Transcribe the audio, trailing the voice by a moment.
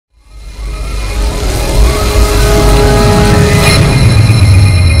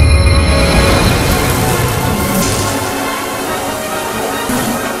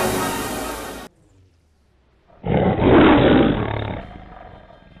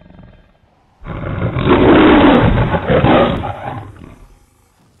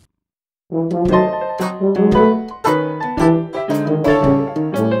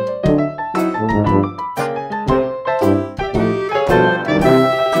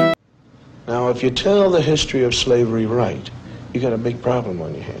if you tell the history of slavery right, you got a big problem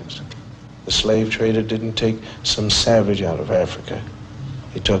on your hands. The slave trader didn't take some savage out of Africa.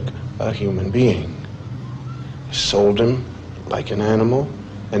 He took a human being. He sold him like an animal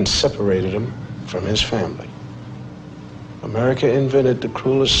and separated him from his family. America invented the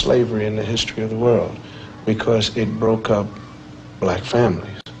cruelest slavery in the history of the world because it broke up black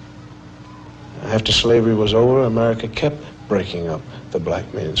families. After slavery was over, America kept breaking up the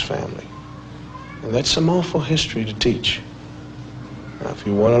black man's family. And that's some awful history to teach. Now, if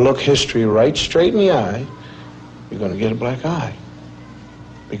you want to look history right straight in the eye, you're going to get a black eye.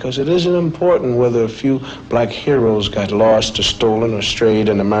 Because it isn't important whether a few black heroes got lost or stolen or strayed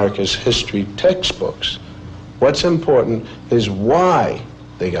in America's history textbooks. What's important is why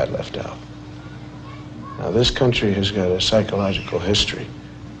they got left out. Now, this country has got a psychological history.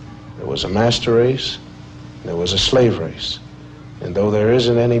 There was a master race, and there was a slave race. And though there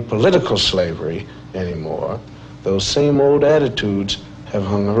isn't any political slavery anymore, those same old attitudes have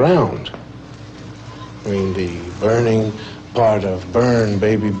hung around. I mean, the burning part of Burn,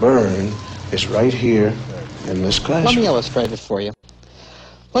 Baby Burn is right here in this classroom. Let me illustrate it for you.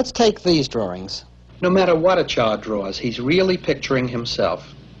 Let's take these drawings. No matter what a child draws, he's really picturing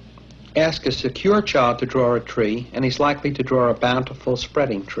himself. Ask a secure child to draw a tree, and he's likely to draw a bountiful,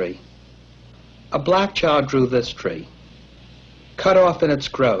 spreading tree. A black child drew this tree, cut off in its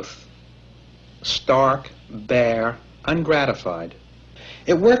growth, stark, bare, ungratified.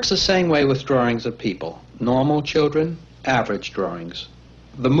 It works the same way with drawings of people. Normal children, average drawings.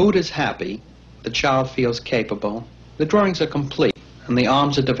 The mood is happy, the child feels capable, the drawings are complete, and the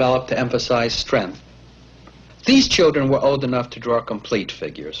arms are developed to emphasize strength. These children were old enough to draw complete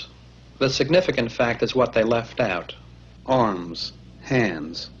figures. The significant fact is what they left out: arms,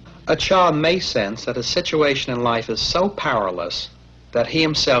 hands. A child may sense that a situation in life is so powerless that he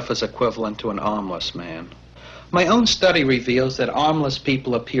himself is equivalent to an armless man. My own study reveals that armless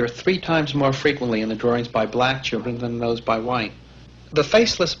people appear 3 times more frequently in the drawings by black children than those by white. The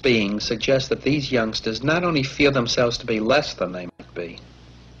faceless beings suggest that these youngsters not only feel themselves to be less than they might be,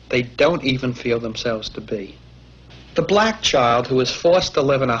 they don't even feel themselves to be. The black child who is forced to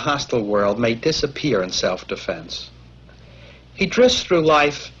live in a hostile world may disappear in self-defense. He drifts through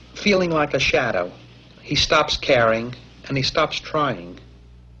life feeling like a shadow. He stops caring, and he stops trying.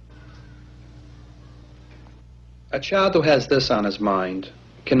 A child who has this on his mind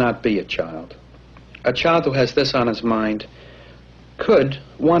cannot be a child. A child who has this on his mind could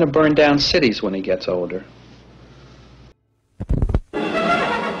want to burn down cities when he gets older.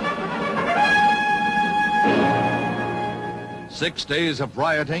 Six days of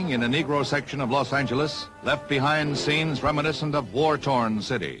rioting in a Negro section of Los Angeles left behind scenes reminiscent of war-torn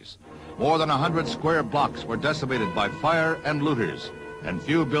cities. More than 100 square blocks were decimated by fire and looters, and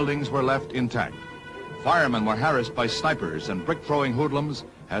few buildings were left intact. Firemen were harassed by snipers and brick-throwing hoodlums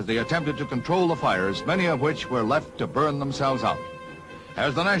as they attempted to control the fires, many of which were left to burn themselves out.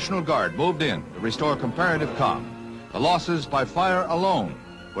 As the National Guard moved in to restore comparative calm, the losses by fire alone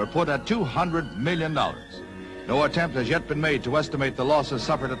were put at $200 million. No attempt has yet been made to estimate the losses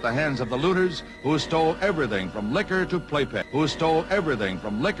suffered at the hands of the looters who stole everything from liquor to playpens. Stole everything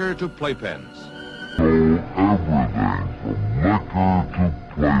from liquor to playpens.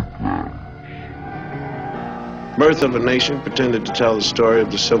 Birth of a Nation pretended to tell the story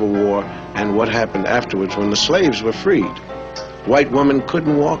of the Civil War and what happened afterwards when the slaves were freed. White women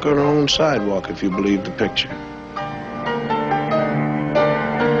couldn't walk on their own sidewalk, if you believe the picture.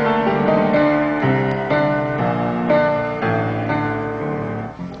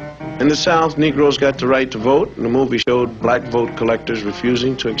 In the South, Negroes got the right to vote, and the movie showed black vote collectors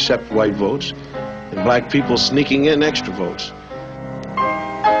refusing to accept white votes, and black people sneaking in extra votes.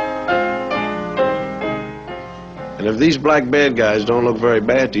 And if these black bad guys don't look very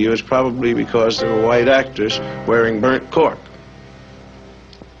bad to you, it's probably because they were white actors wearing burnt cork.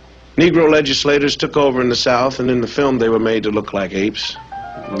 Negro legislators took over in the South, and in the film they were made to look like apes.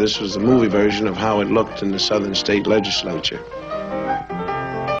 And this was the movie version of how it looked in the Southern state legislature.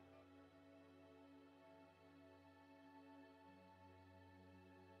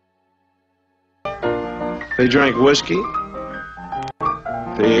 They drank whiskey,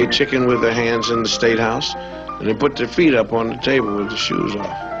 they ate chicken with their hands in the State House, and they put their feet up on the table with the shoes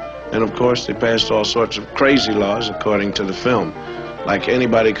off. And of course, they passed all sorts of crazy laws according to the film, like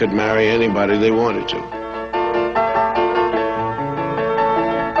anybody could marry anybody they wanted to.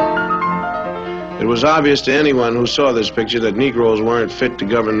 It was obvious to anyone who saw this picture that Negroes weren't fit to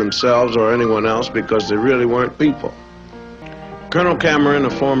govern themselves or anyone else because they really weren't people. Colonel Cameron, a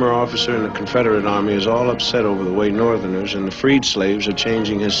former officer in the Confederate Army, is all upset over the way Northerners and the freed slaves are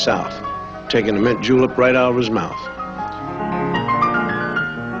changing his South. taking a mint julep right out of his mouth.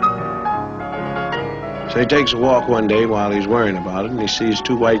 So he takes a walk one day while he's worrying about it, and he sees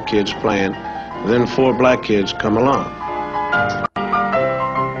 2 white kids playing, and then 4 black kids come along.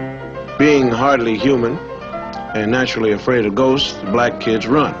 Being hardly human and naturally afraid of ghosts, the black kids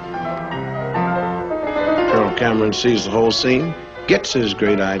run. Colonel Cameron sees the whole scene, gets his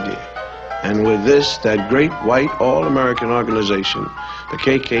great idea. And with this, that great white all-American organization, the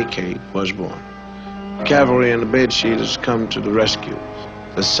KKK, was born. The cavalry and the bedsheeters come to the rescue.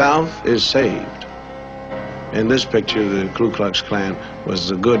 The South is saved. In this picture, the Ku Klux Klan was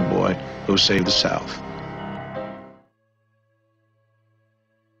the good boy who saved the South.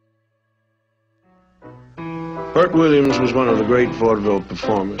 Burt Williams was one of the great vaudeville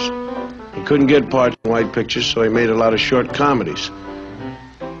performers. He couldn't get parts in white pictures, so he made a lot of short comedies.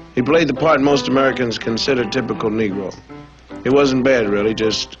 He played the part most Americans consider typical Negro. He wasn't bad, really,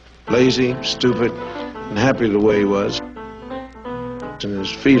 just lazy, stupid, and happy the way he was. And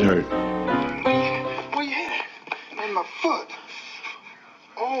his feet hurt. Oh, yeah, in my foot.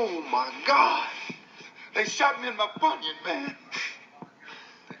 Oh, my God. They shot me in my bunion, man.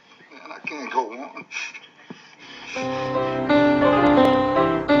 Man, I can't go on.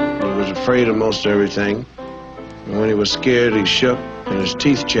 He was afraid of most everything. And when he was scared, he shook and his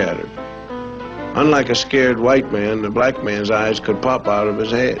teeth chattered. Unlike a scared white man, the black man's eyes could pop out of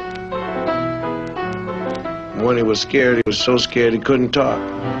his head. And when he was scared, he was so scared he couldn't talk.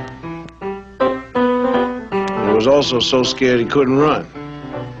 And he was also so scared he couldn't run.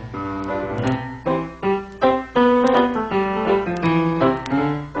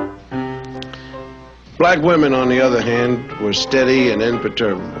 Black women, on the other hand, were steady and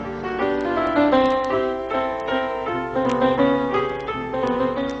imperturbable.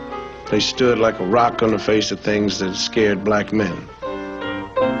 They stood like a rock on the face of things that scared black men.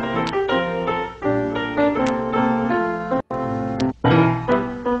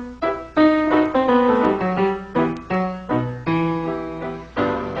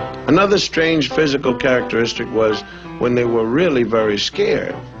 Another strange physical characteristic was when they were really very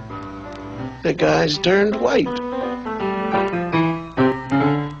scared, the guys turned white.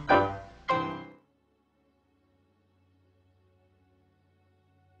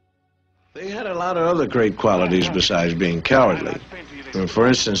 They had a lot of other great qualities besides being cowardly. For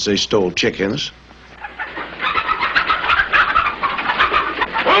instance, they stole chickens.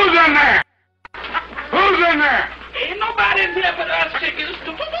 Who's in there? Who's in there? Ain't nobody in here but us chickens.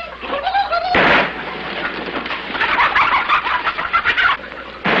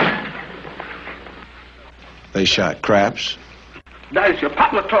 They shot craps. Dice, your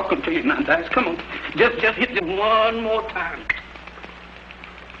papa talking to you now, Dice. Come on. Just hit them one more time.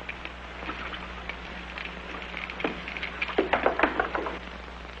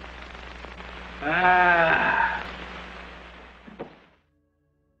 Ah.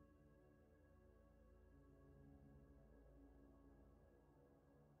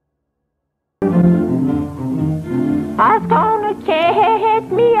 I was gonna catch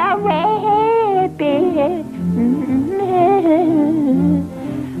me a rabbit.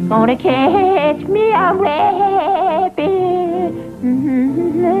 Gonna catch me a rabbit.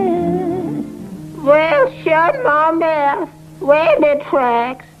 Well, shut my mouth. Rabbit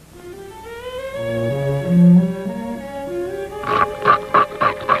tracks.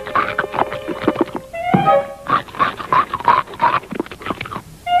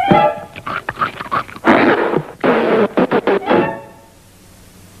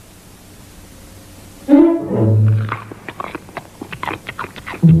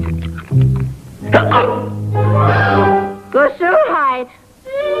 Go so hide.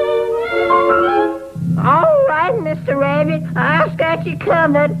 All right, Mr. Rabbit, I've got you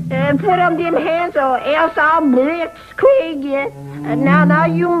covered. Put up them hands or else I'll blitzkrieg you. Now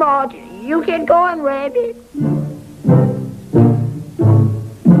you march. You get going, Rabbit.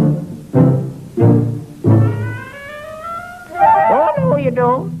 Oh, no, you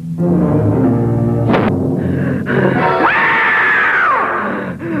don't.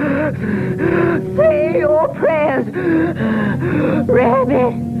 Say your prayers,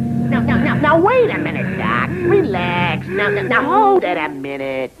 Rabbit. Now, wait a minute, Doc. Relax. Now, hold it a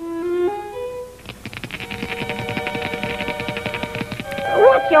minute.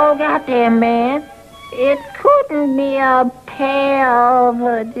 What y'all got there, man? It couldn't be a pair of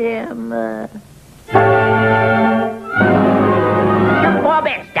them. Just 4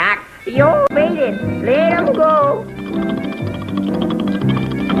 bits, Doc. You beat it. Let them go.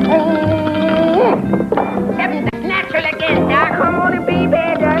 7 natural again, Doc. Come on and be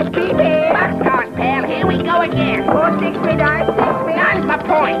bad, Doc. Be bad. Boxcars, pal. Here we go again. Oh, 6 me, Doc. 6 me. 9's my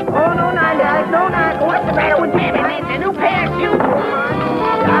point. Oh, no, 9, Doc. No, no, what's the matter with Jimmy? It's a new pair of shoes.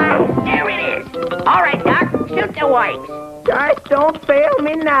 There it is. All right, Doc, shoot the wipes. Gosh, don't fail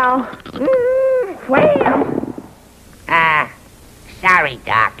me now. Well. Sorry,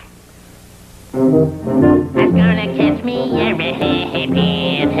 Doc. That's gonna catch me a rabbit.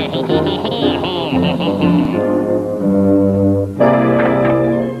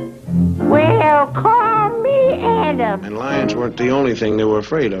 Well, call me Adam. And lions weren't the only thing they were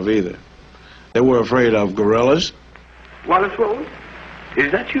afraid of either. They were afraid of gorillas. Wonderful.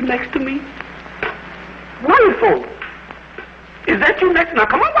 Is that you next to me? Wonderful. Is that you next? Now,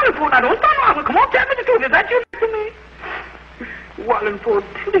 come on, Wonderful. Now, don't start laughing. Come on, tell me the truth. Is that you next to me? Wonderful,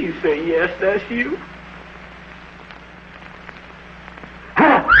 please say yes, that's you.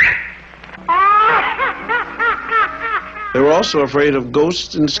 They were also afraid of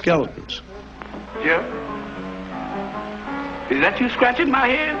ghosts and skeletons. Jeff? Is that you scratching my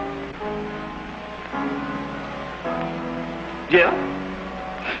head? Jeff?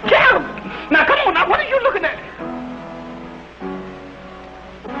 Jeff! Now, come on, now, what are you looking at?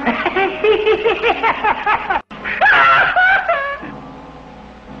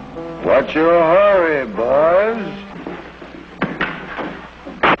 What's your hurry, Buzz?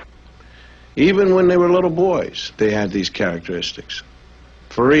 Even when they were little boys, they had these characteristics.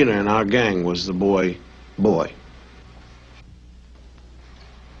 Farina in our gang was the boy.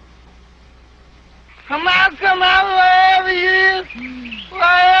 Come out, wherever you is,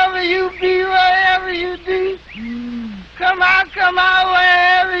 wherever you be, wherever you do. Come out,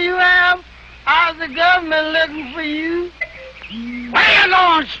 wherever you am. How's the government looking for you? Where you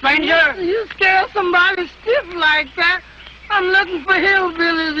going, stranger? You scare somebody stiff like that. I'm looking for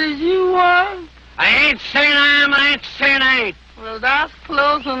hillbillies as you are. I ain't saying I am, I ain't saying I ain't. Well, that's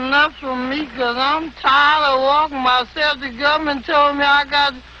close enough for me, 'cause I'm tired of walking myself. The government told me I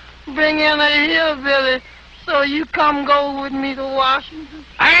got to bring in a hillbilly, so you come go with me to Washington.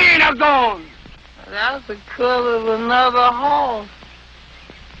 I ain't a-going. That's the color of another horse.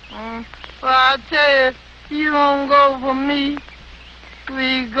 Well, I tell you, you don't go for me.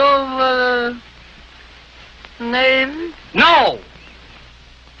 We go for the Navy. No!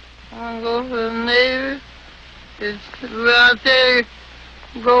 I go for the Navy. Well, I tell you,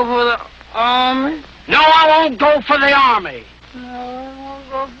 go for the Army. No, I won't go for the Army. No, I won't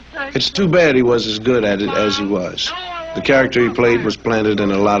go for It's too bad he was as good at it as he was. The character he played was planted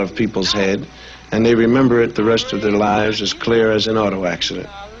in a lot of people's head, and they remember it the rest of their lives as clear as an auto accident.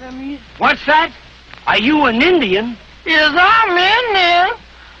 What's that? Are you an Indian? Yes, I'm Indian.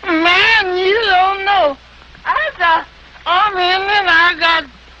 Man, you don't know. I'm Indian. I got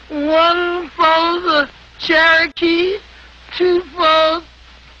 1/4 of Cherokee, 2/4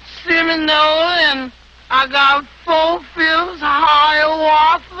 Seminole, and I got 4/5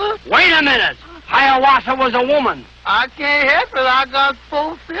 Hiawatha. Wait a minute. Hiawatha was a woman. I can't help it. I got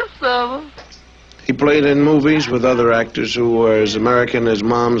 4/5 of them. He played in movies with other actors who were as American as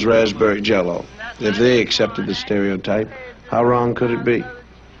Mom's raspberry jello. If they accepted the stereotype, how wrong could it be?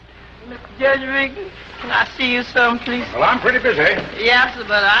 Judge Riggins, can I see you some, please? Well, I'm pretty busy. Yes,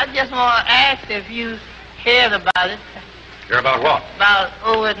 but I just want to ask if you heard about it. Hear about what? About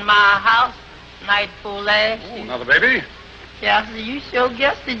over at my house, night before last. Oh, another baby? Yes, you sure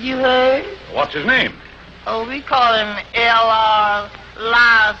guessed that you heard. What's his name? Oh, we call him L.R.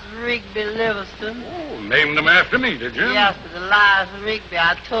 Elias Rigby Livingston. Oh, named him after me, did you? Yes, Elias Rigby.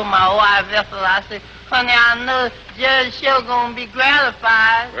 I told my wife, Ethel, I said, honey, I know Judge sure gonna be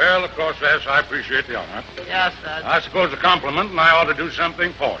gratified. Well, of course, yes, I appreciate the honor. Yes, sir. I suppose a compliment, and I ought to do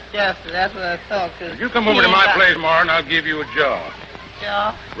something for you. Yes, sir, that's what I thought. Cause You come over to my place tomorrow, and I'll give you a job.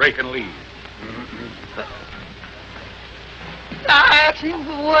 Job? Raking leaves. I asked him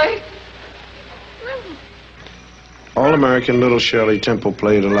for work. All-American little Shirley Temple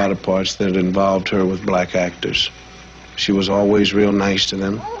played a lot of parts that involved her with black actors. She was always real nice to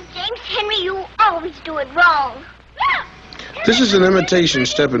them. Oh, James Henry, you always do it wrong. This is an imitation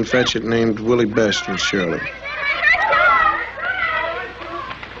Step and Fetch It named Willie Best with Shirley.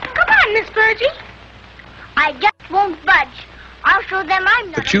 Come on, Miss Virgie. I just won't budge. I'll show them I'm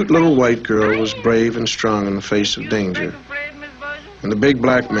not The cute little white girl was brave and strong in the face of danger. And the big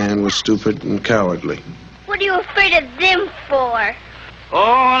black man was stupid and cowardly. What are you afraid of them for?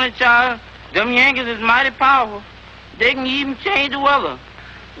 Oh, honey, child, them Yankees is mighty powerful. They can even change the weather.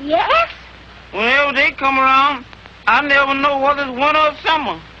 Yes? Whenever they come around, I never know whether it's winter or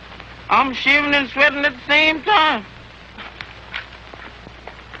summer. I'm shivering and sweating at the same time.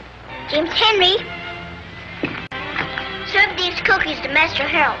 James Henry, serve these cookies to Master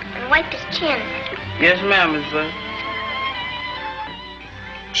Harold and wipe his chin. Yes, ma'am, Miss Bird.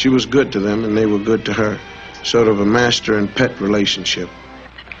 She was good to them, and they were good to her. Sort of a master and pet relationship.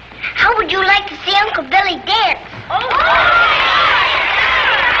 How would you like to see Uncle Billy dance? All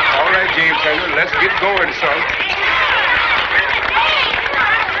right, James Taylor, let's get going, son.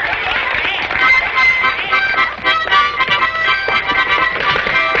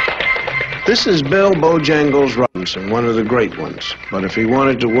 This is Bill Bojangles Robinson, one of the great ones. But if he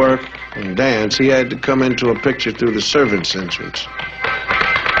wanted to work and dance, he had to come into a picture through the servants' entrance.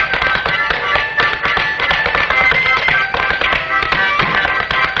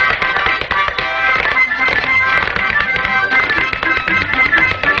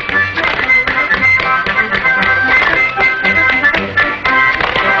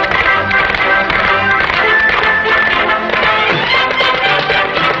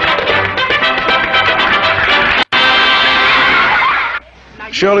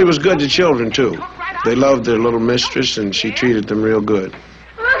 Shirley was good to children, too. They loved their little mistress, and she treated them real good.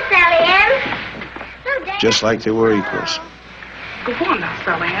 Hello, Sally Ann. Just like they were equals. Go on now,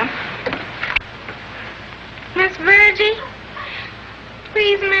 Sally Ann. Miss Virgie,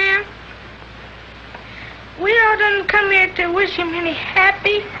 please, ma'am. We all done come here to wish him many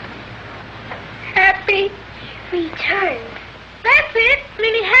happy returns. That's it,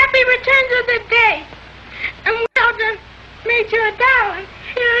 many happy returns of the day. And we all done made you a darling.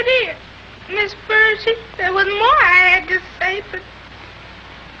 Here it is. Miss Virgie, there was more I had to say, but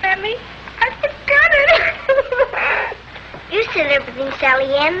I forgot it. You said everything,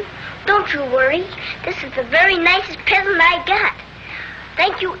 Sally Ann. Don't you worry. This is the very nicest present I got.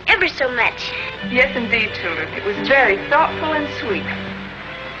 Thank you ever so much. Yes, indeed, children. It was very thoughtful and sweet.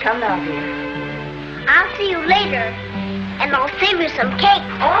 Come now, dear. I'll see you later, and I'll save you some cake.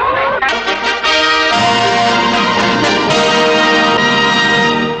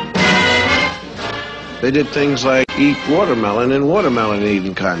 They did things like eat watermelon in watermelon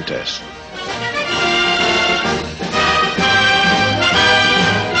eating contests.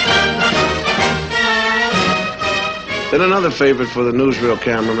 Then another favorite for the newsreel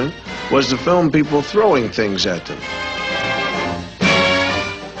cameraman was to film people throwing things at them.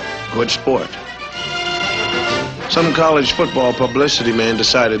 Good sport. Some college football publicity man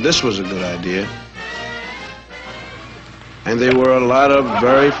decided this was a good idea. And there were a lot of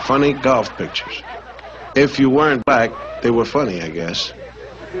very funny golf pictures. If you weren't black, they were funny, I guess.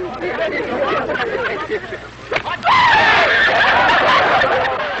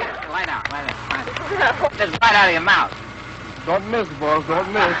 Lie down. Just right out of your mouth. Don't miss, boss,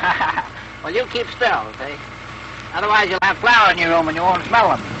 don't miss. Well, you keep still, see? Otherwise you'll have flowers in your room and you won't smell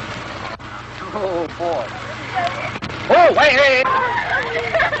them. Oh, boy. Oh, wait.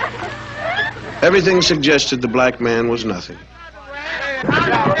 Everything suggested the black man was nothing.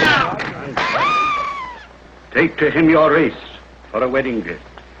 Take to him your race for a wedding gift,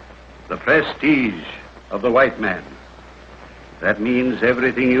 the prestige of the white man. That means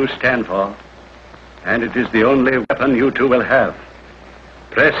everything you stand for, and it is the only weapon you two will have.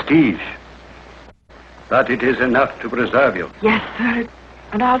 Prestige. But it is enough to preserve you. Yes, sir.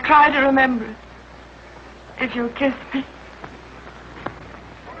 And I'll try to remember it. If you'll kiss me.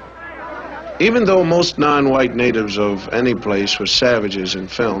 Even though most non-white natives of any place were savages in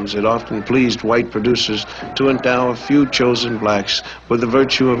films, it often pleased white producers to endow a few chosen blacks with the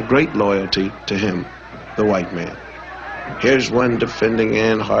virtue of great loyalty to him, the white man. Here's one defending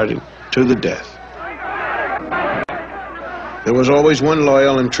Anne Harding to the death. There was always one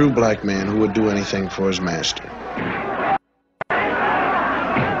loyal and true black man who would do anything for his master.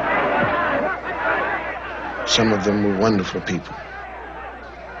 Some of them were wonderful people.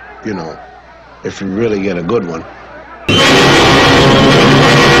 You know, if you really get a good one.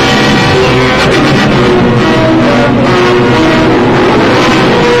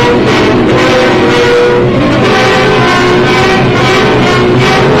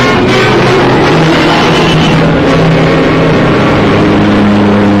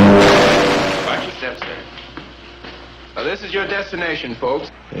 Watch your steps, sir. Now, this is your destination, folks.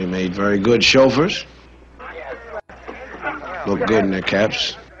 They made very good chauffeurs. Looked good in their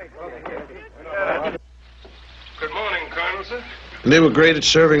caps. Good morning, Colonel, sir. And they were great at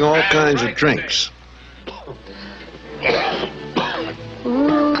serving all kinds of drinks.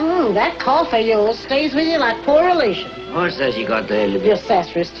 That cough of yours stays with you like poor relation. Who says you got the... Your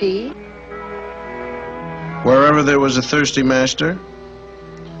sassrous tea. Wherever there was a thirsty master,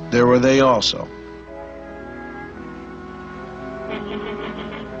 there were they also.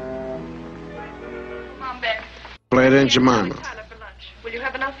 Mom, Beck. Played Aunt Jemima. Will you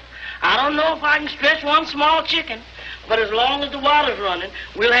have enough? I don't know if I can stretch one small chicken, but as long as the water's running,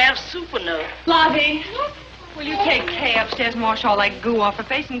 we'll have soup enough. Lottie. Will you take Kay upstairs and wash all that goo off her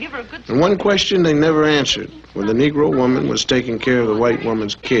face and give her a good... And one question they never answered. When the Negro woman was taking care of the white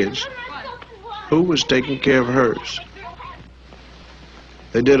woman's kids, who was taking care of hers?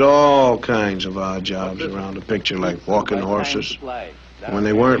 They did all kinds of odd jobs around the picture, like walking horses. When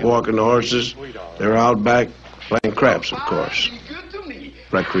they weren't walking the horses, they were out back playing craps, of course.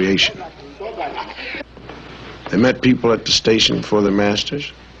 Recreation. They met people at the station before their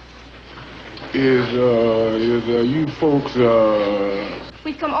masters. Is you folks,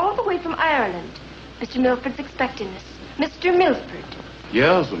 We've come all the way from Ireland. Mr. Milford's expecting us. Mr. Milford.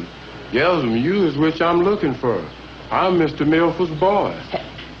 Yes'm, you is which I'm looking for. I'm Mr. Milford's boy.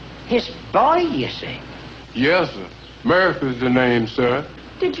 His boy, you say? Yes, sir. Murphy's the name, sir.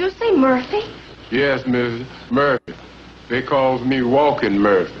 Did you say Murphy? Yes, Mrs. Murphy. They calls me Walking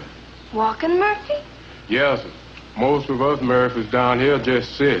Murphy. Walking Murphy? Yes, sir. Most of us Murphys down here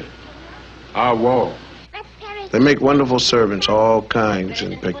just sit. I walk. They make wonderful servants, all kinds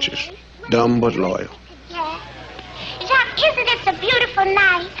in pictures. Dumb but loyal. Yeah. Jack, isn't this a beautiful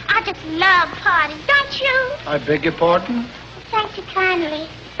night? I just love parties, don't you? I beg your pardon? Thank you kindly.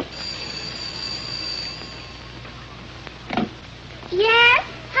 Yes?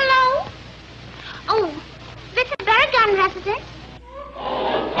 Hello? Oh, this is Berrigan residence.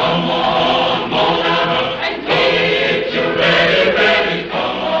 Oh, come on, Mona, and get you ready, ready, come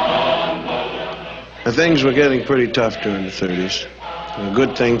on, Mona. And things were getting pretty tough during the 30s. And a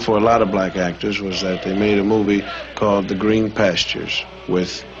good thing for a lot of black actors was that they made a movie called The Green Pastures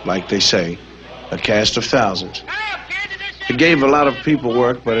with, like they say, a cast of thousands. It gave a lot of people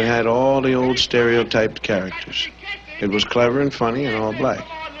work, but it had all the old stereotyped characters. It was clever and funny and all black.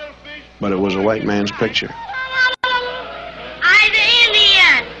 But it was a white man's picture. I'm the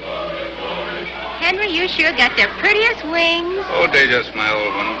Indian. Henry, you sure got the prettiest wings. Oh, they're just my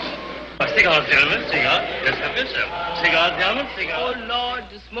old ones. Cigars, gentlemen, cigars. Yes, have yourself. Cigars, gentlemen, cigars. Oh, Lord,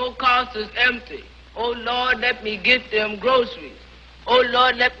 the smokehouse is empty. Oh, Lord, let me get them groceries. Oh,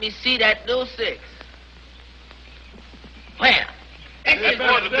 Lord, let me see that little six. Where?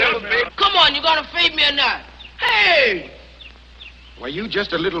 Come on, you gonna feed me or not? Hey! Why, you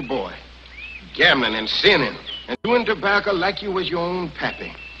just a little boy, gambling and sinning and doing tobacco like you was your own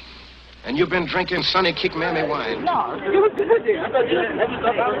pappy. And you've been drinking Sonny Kick Mammy wine.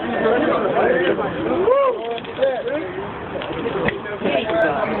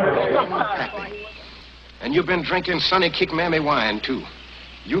 And you've been drinking Sonny Kick Mammy wine, too.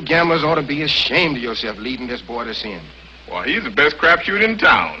 You gamblers ought to be ashamed of yourself leading this boy to sin. Well, he's the best crapshoot in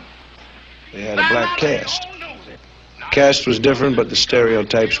town. They had a black cast. The cast was different, but the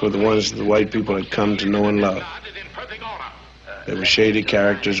stereotypes were the ones that the white people had come to know and love. They were shady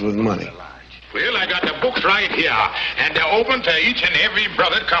characters with money. Well, I got the books right here, and they're open to each and every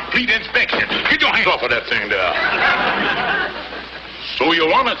brother complete inspection. Get your hands off of that thing there. So you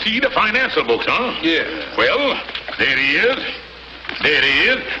want to see the financial books, huh? Yeah. Well, there he is. There he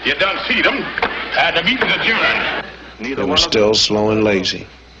is. You done see them. The meeting's adjourned. They were still slow and lazy.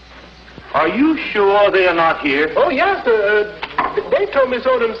 Are you sure they are not here? Oh, yes, they told me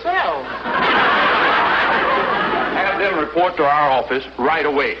so themselves. Have them report to our office right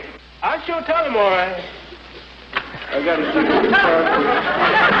away. I sure tell them, all right. I got to...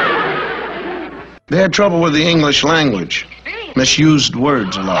 They had trouble with the English language. Misused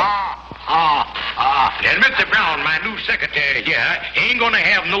words a lot. And Mr. Brown, my new secretary here, ain't gonna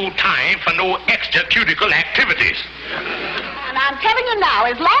have no time for no extracurricular activities. And I'm telling you now,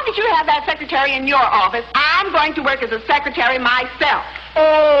 as long as you have that secretary in your office, I'm going to work as a secretary myself.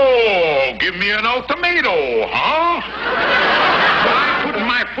 Oh, give me an ultimatum, huh? Well, I'm putting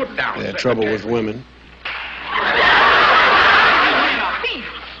my foot down. They had trouble with women.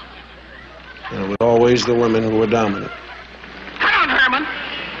 And it was always the women who were dominant. Come on, Herman.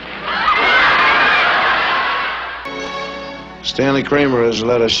 Stanley Kramer has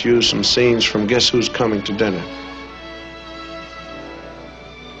let us use some scenes from Guess Who's Coming to Dinner.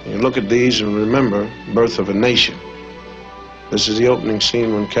 You look at these and remember Birth of a Nation. This is the opening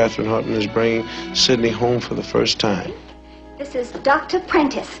scene when Catherine Hutton is bringing Sidney home for the first time. This is Dr.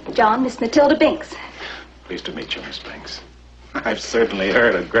 Prentice. John, Miss Matilda Binks. Pleased to meet you, Miss Binks. I've certainly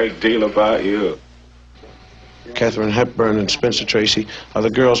heard a great deal about you. Katharine Hepburn and Spencer Tracy are the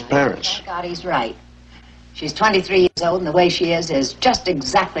girl's parents. God, he's right. She's 23 years old, and the way she is just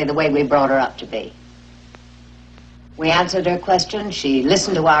exactly the way we brought her up to be. We answered her questions. She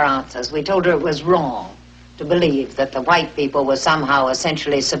listened to our answers. We told her it was wrong to believe that the white people were somehow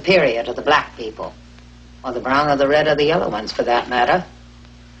essentially superior to the black people, or the brown or the red or the yellow ones, for that matter.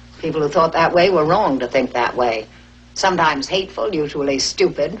 People who thought that way were wrong to think that way. Sometimes hateful, usually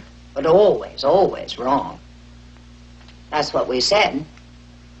stupid, but always, always wrong. That's what we said.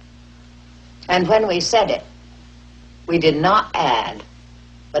 And when we said it, we did not add,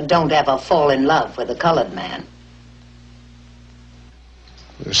 but don't ever fall in love with a colored man.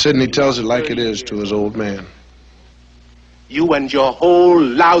 Sidney tells it like it is to his old man. You and your whole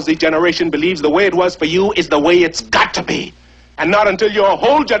lousy generation believes the way it was for you is the way it's got to be. And not until your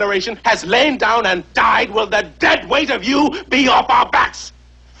whole generation has lain down and died will the dead weight of you be off our backs.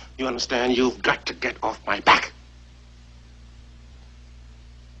 You understand? You've got to get off my back.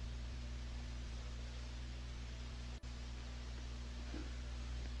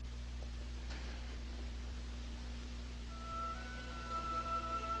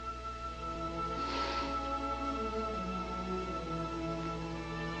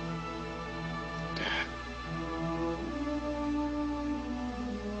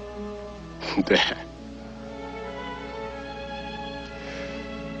 Dad,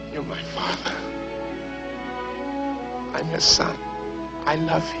 you're my father. I'm your son. I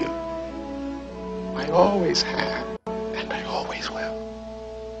love you. I always have, and I always will.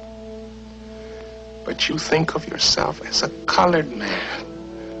 But you think of yourself as a colored man.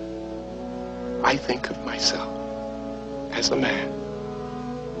 I think of myself as a man.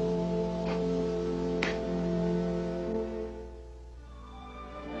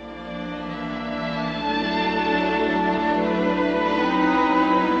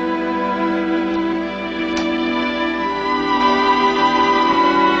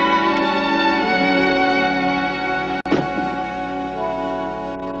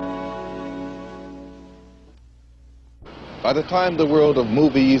 By the time the world of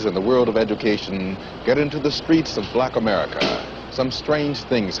movies and the world of education get into the streets of black America, some strange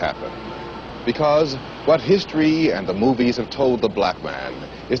things happen. Because what history and the movies have told the black man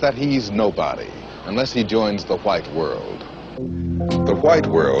is that he's nobody unless he joins the white world. The white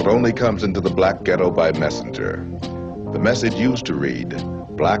world only comes into the black ghetto by messenger. The message used to read,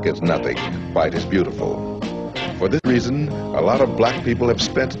 black is nothing, white is beautiful. For this reason, a lot of black people have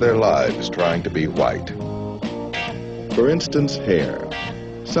spent their lives trying to be white. For instance, hair.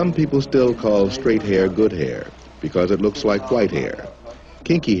 Some people still call straight hair good hair because it looks like white hair.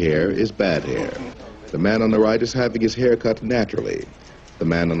 Kinky hair is bad hair. The man on the right is having his hair cut naturally. The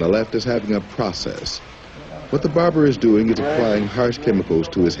man on the left is having a process. What the barber is doing is applying harsh chemicals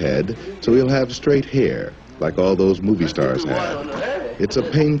to his head so he'll have straight hair like all those movie stars have. It's a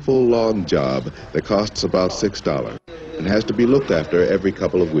painful, long job that costs about $6 and has to be looked after every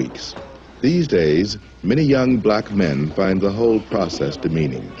couple of weeks. These days, many young black men find the whole process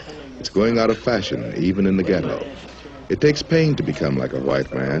demeaning. It's going out of fashion, even in the ghetto. It takes pain to become like a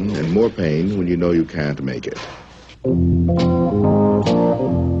white man, and more pain when you know you can't make it.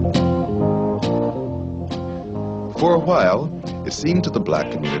 For a while, it seemed to the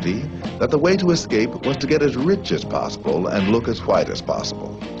black community that the way to escape was to get as rich as possible and look as white as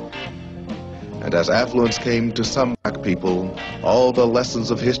possible. And as affluence came to some black people, all the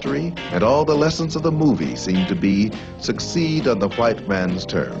lessons of history and all the lessons of the movie seemed to be succeed on the white man's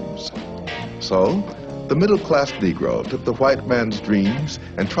terms. So, the middle-class Negro took the white man's dreams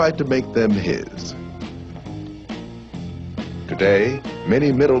and tried to make them his. Today,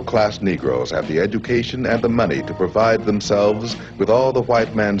 many middle-class Negroes have the education and the money to provide themselves with all the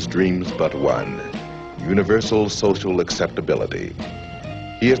white man's dreams but one, universal social acceptability.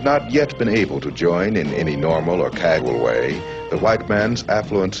 He has not yet been able to join in any normal or casual way the white man's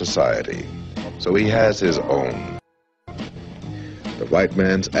affluent society, so he has his own. The white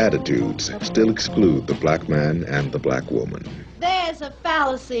man's attitudes still exclude the black man and the black woman. There's a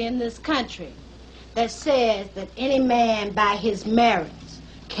fallacy in this country that says that any man by his merits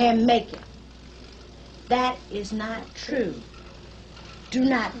can make it. That is not true. Do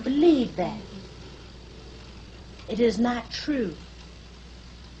not believe that. It is not true.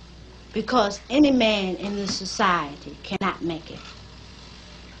 Because any man in this society cannot make it.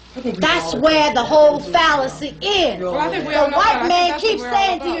 That's where the whole fallacy is. The white man keeps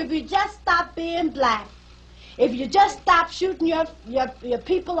saying to you, if you just stop being black, if you just stop shooting your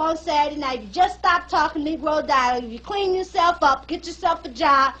people on Saturday night, if you just stop talking Negro dialect, if you clean yourself up, get yourself a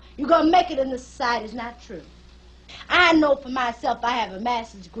job, you're going to make it in this society. It's not true. I know for myself, I have a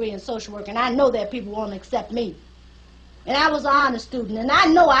master's degree in social work, and I know that people won't accept me. And I was an honor student, and I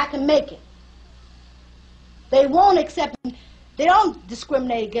know I can make it. They won't accept me. They don't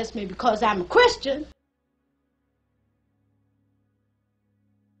discriminate against me because I'm a Christian.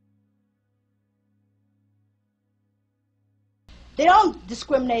 They don't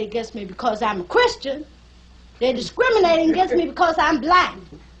discriminate against me because I'm a Christian. They're discriminating against me because I'm black.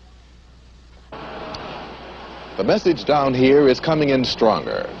 The message down here is coming in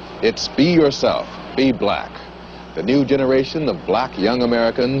stronger. It's be yourself, be black. The new generation of black young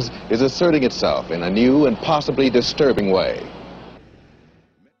Americans is asserting itself in a new and possibly disturbing way.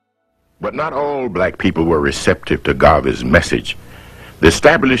 But not all black people were receptive to Garvey's message. The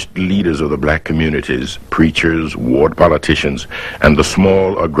established leaders of the black communities, preachers, ward politicians, and the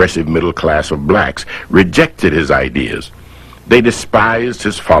small, aggressive middle class of blacks rejected his ideas. They despised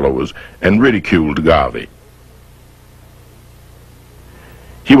his followers and ridiculed Garvey.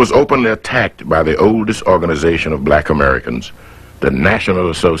 He was openly attacked by the oldest organization of black Americans, the National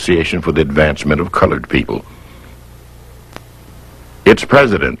Association for the Advancement of Colored People. Its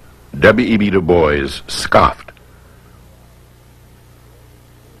president, W.E.B. Du Bois, scoffed.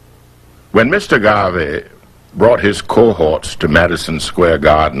 When Mr. Garvey brought his cohorts to Madison Square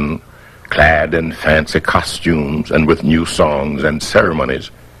Garden, clad in fancy costumes and with new songs and ceremonies,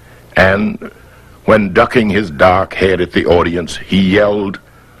 and when ducking his dark head at the audience, he yelled,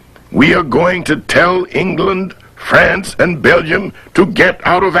 "We are going to tell England, France, and Belgium to get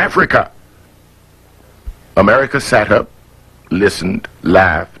out of Africa." America sat up, listened,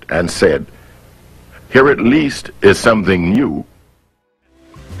 laughed, and said, "Here at least is something new."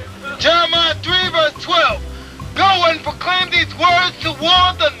 Jeremiah 3 verse 12. Go and proclaim these words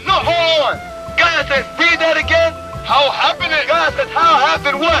toward the north. Hold on. God says, read that again. How happened it? God says, how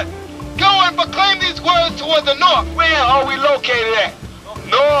happened what? Go and proclaim these words toward the north. Where are we located at?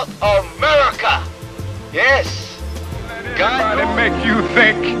 North America. Yes. God make you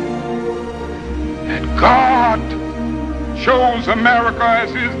think that God chose America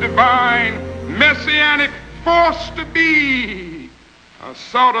as his divine messianic force to be a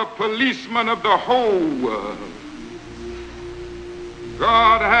sort of policeman of the whole world.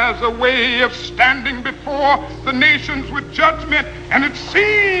 God has a way of standing before the nations with judgment, and it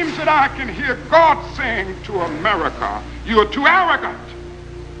seems that I can hear God saying to America, you are too arrogant.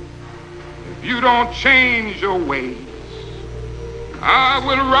 If you don't change your ways, I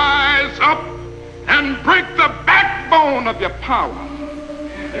will rise up and break the backbone of your power,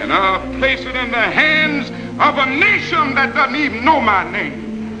 and I'll place it in the hands of a nation that doesn't even know my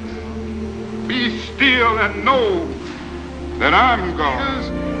name. Be still and know that I'm God.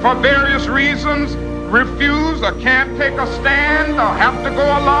 For various reasons, refuse or can't take a stand or have to go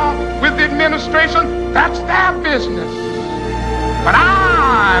along with the administration, that's their business. But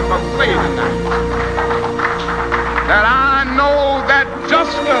I'm afraid tonight that I know that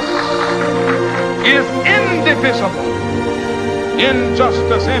justice is indivisible.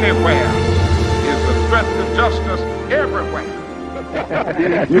 Injustice anywhere is a threat to justice everywhere.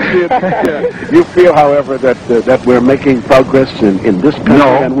 You feel, however, that we're making progress in this country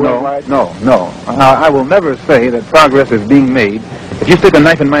and worldwide? No. I will never say that progress is being made. If you stick a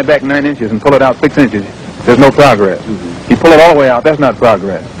knife in my back 9 inches and pull it out 6 inches, there's no progress. You pull it all the way out, that's not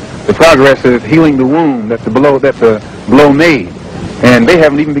progress. The progress is healing the wound that the blow made. And they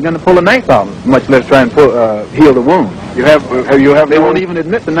haven't even begun to pull a knife out, much less try and heal the wound. They won't even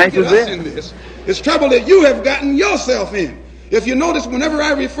admit the knife is there. It's trouble that you have gotten yourself in. If you notice, whenever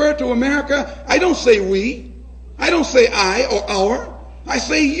I refer to America, I don't say we. I don't say I or our. I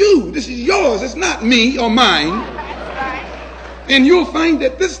say you. This is yours. It's not me or mine. And you'll find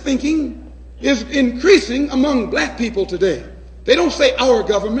that this thinking is increasing among black people today. They don't say our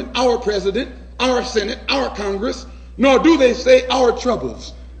government, our president, our Senate, our Congress, nor do they say our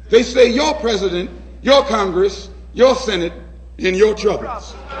troubles. They say your president, your Congress, your Senate, and your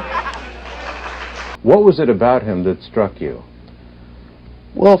troubles. What was it about him that struck you?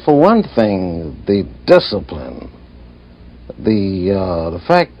 Well, for one thing, the discipline, the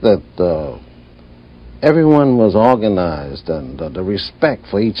fact that everyone was organized, and the respect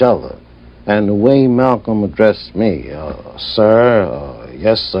for each other, and the way Malcolm addressed me, sir,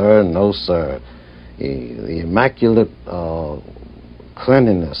 yes sir, no sir, the immaculate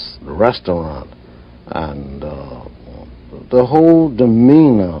cleanliness, the restaurant, and the whole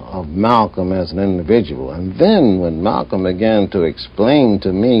demeanor of Malcolm as an individual. And then when Malcolm began to explain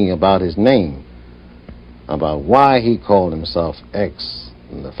to me about his name, about why he called himself X,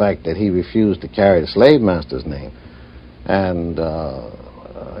 and the fact that he refused to carry the slave master's name, and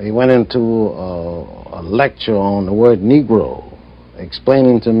he went into a lecture on the word Negro,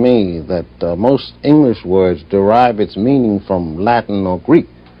 explaining to me that most English words derive its meaning from Latin or Greek,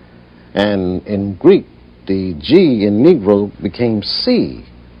 and in Greek the G in Negro became C,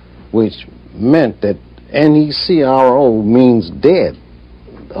 which meant that Necro means dead,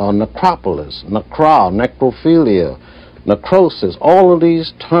 necropolis, necrophilia, necrosis. All of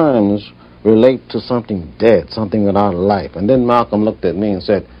these terms relate to something dead, something without life. And then Malcolm looked at me and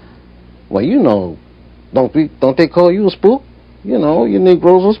said, well, you know, don't they call you a spook? You know, you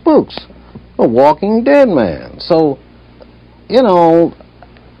Negroes are spooks. a walking dead man. So, you know,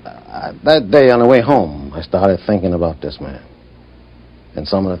 that day on the way home, I started thinking about this man and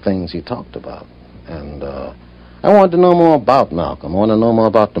some of the things he talked about. And I wanted to know more about Malcolm. I wanted to know more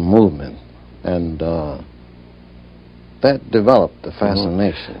about the movement. And that developed the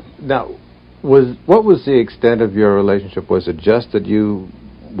fascination. Now, what was the extent of your relationship? Was it just that you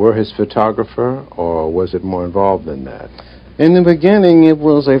were his photographer, or was it more involved than that? In the beginning, it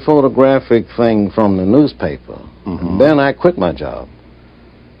was a photographic thing from the newspaper. And then I quit my job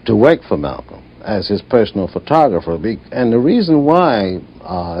to work for Malcolm as his personal photographer. And the reason why,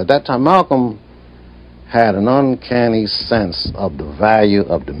 at that time, Malcolm had an uncanny sense of the value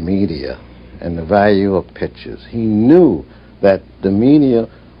of the media and the value of pictures. He knew that the media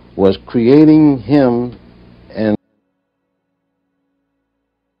was creating him and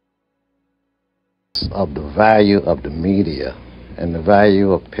of the value of the media and the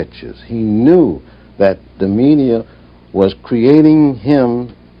value of pictures. He knew that the media was creating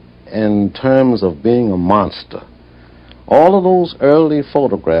him in terms of being a monster. All of those early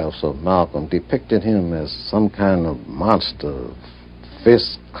photographs of Malcolm depicted him as some kind of monster,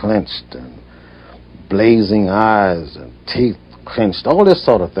 fists clenched and blazing eyes and teeth clenched, all this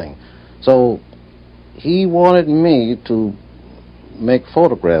sort of thing. So he wanted me to make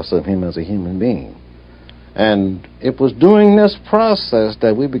photographs of him as a human being. And it was during this process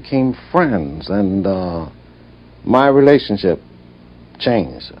that we became friends, and my relationship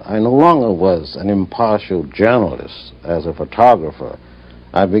changed. I no longer was an impartial journalist as a photographer.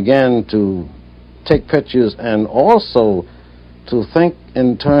 I began to take pictures and also to think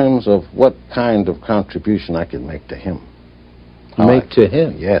in terms of what kind of contribution I could make to him. To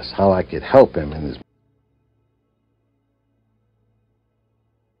him? Yes, how I could help him in his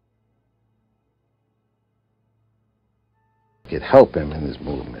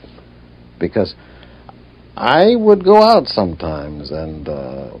movement. Because I would go out sometimes and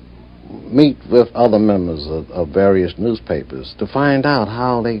meet with other members of various newspapers to find out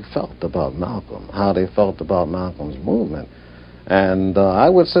how they felt about Malcolm, how they felt about Malcolm's movement. And I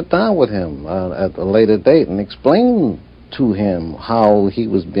would sit down with him at a later date and explain to him how he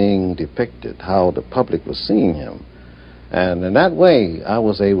was being depicted, how the public was seeing him. And in that way, I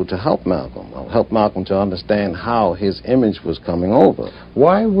was able to help Malcolm. I helped Malcolm to understand how his image was coming over.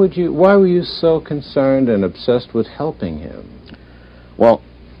 Why were you so concerned and obsessed with helping him? Well,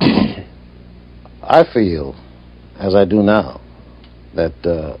 I feel, as I do now,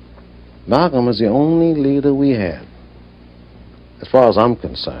 that Malcolm is the only leader we had, as far as I'm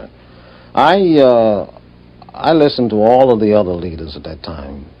concerned. I listened to all of the other leaders at that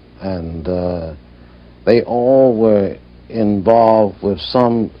time, and they all were involved with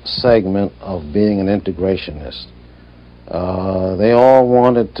some segment of being an integrationist. They all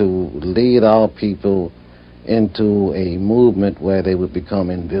wanted to lead our people into a movement where they would become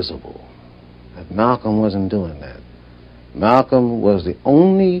invisible. But Malcolm wasn't doing that. Malcolm was the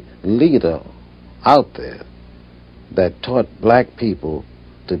only leader out there that taught black people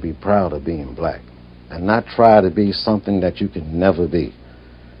to be proud of being black and not try to be something that you can never be.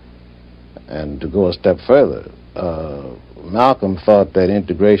 And to go a step further, Malcolm thought that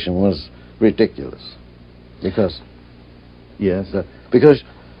integration was ridiculous because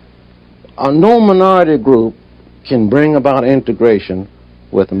no minority group can bring about integration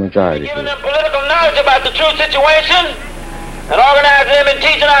with a majority group. Giving them political knowledge about the true situation and organizing them and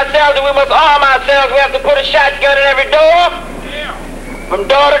teaching ourselves that we must arm ourselves. We have to put a shotgun in every door, from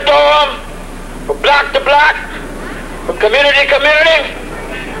door to door, from block to block, from community to community,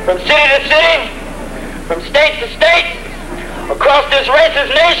 from city to city, from state to state, across this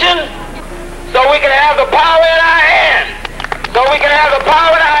racist nation, so we can have the power in our hands. So we can have the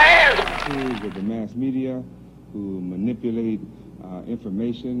power in our hands. Tools of the mass media who manipulate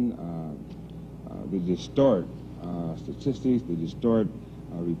information, they distort statistics, they distort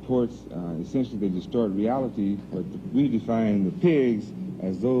reports, essentially they distort reality, but we define the pigs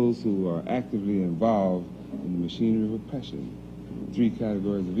as those who are actively involved in the machinery of oppression. 3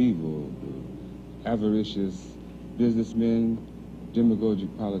 categories of evil: avaricious businessmen, demagogic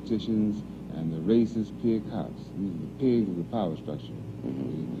politicians, and the racist pig cops. These are the pigs of the power structure.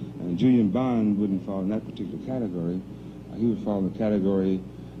 And Julian Bond wouldn't fall in that particular category. He would fall in the category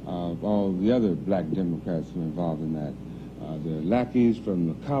of all the other black Democrats who are involved in that. They're lackeys from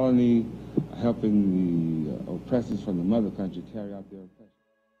the colony, helping the oppressors from the mother country carry out their oppression.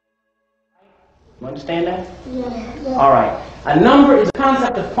 You understand that? Yeah. All right. A number is a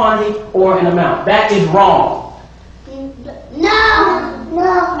concept of quantity or an amount. That is wrong.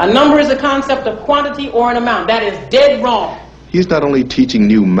 No. A number is a concept of quantity or an amount. That is dead wrong. He's not only teaching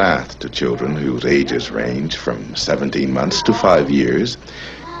new math to children whose ages range from 17 months to 5 years,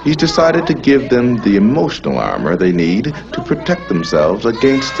 he's decided to give them the emotional armor they need to protect themselves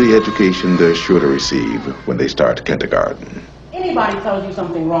against the education they're sure to receive when they start kindergarten. Anybody tells you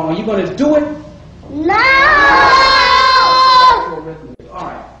something wrong, are you going to do it? No! All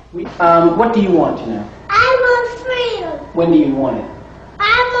right. What do you want, Janelle? I want freedom. When do you want it?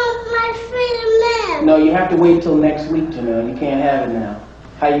 I want my freedom now. No, you have to wait till next week, Janelle. You can't have it now.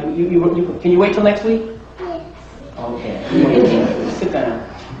 How can you wait till next week? Yes. Okay. Sit down.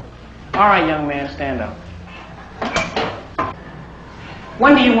 All right, young man, stand up.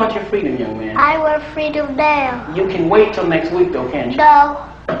 When do you want your freedom, young man? I want freedom now. You can wait till next week, though, can't you? No.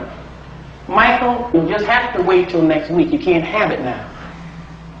 Michael, you just have to wait till next week. You can't have it now.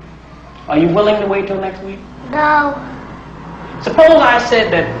 Are you willing to wait till next week? No. Suppose I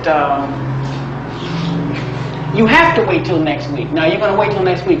said that you have to wait till next week. Now, you're going to wait till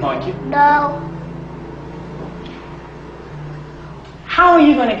next week, aren't you? No. How are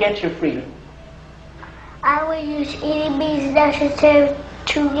you going to get your freedom? I will use any means necessary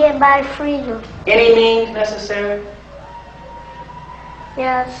to get my freedom. Any means necessary?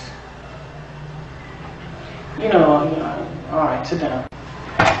 Yes. You know, all right, sit down.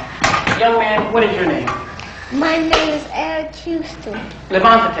 Young man, what is your name? My name is Eric Houston.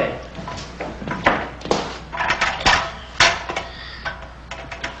 Levantate.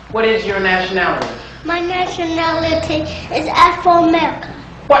 What is your nationality? My nationality is Afro-American.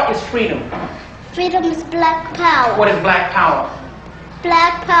 What is freedom? Freedom is black power. What is black power?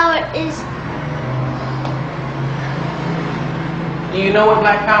 Black power is... Do you know what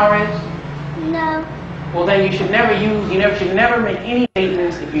black power is? No. Well, then you should never should never make any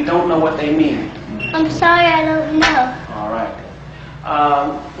statements if you don't know what they mean. I'm sorry, I don't know. All right.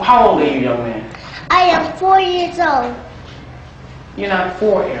 How old are you, young man? I am 4 years old. You're not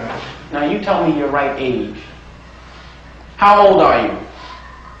 4, Eric. Now you tell me your right age. How old are you?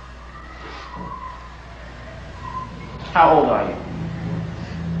 How old are you?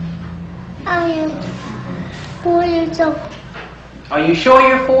 I am 4 years old. Are you sure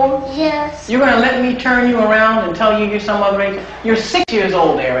you're 4? Yes. You're going to let me turn you around and tell you you're some other age? You're 6 years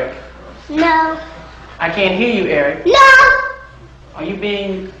old, Eric. No. I can't hear you, Eric. No! Are you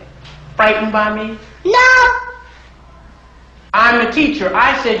being frightened by me? No! I'm the teacher.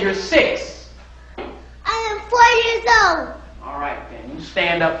 I said you're 6. I am 4 years old. All right, then. You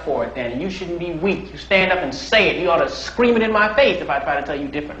stand up for it, then. You shouldn't be weak. You stand up and say it. You ought to scream it in my face if I try to tell you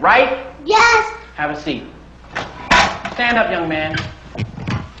different, right? Yes. Have a seat. Stand up, young man.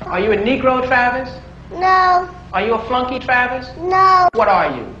 Are you a Negro, Travis? No. Are you a flunky, Travis? No. What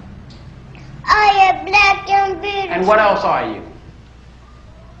are you? I am black and beautiful. And what else are you?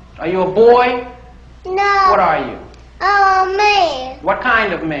 Are you a boy? No. What are you? I'm a man. What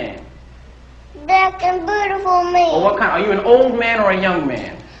kind of man? Black and beautiful man. Or what kind? Are you an old man or a young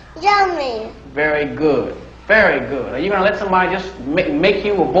man? Young man. Very good. Very good. Are you going to let somebody just make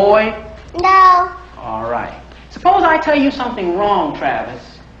you a boy? No. All right. Suppose I tell you something wrong,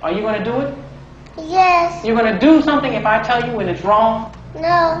 Travis. Are you going to do it? Yes. You're going to do something if I tell you when it's wrong?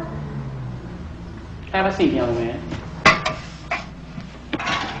 No. Have a seat, young man.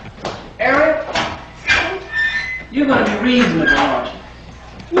 Eric, you're going to be reasonable, aren't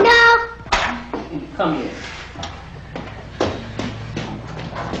you? No. Come here.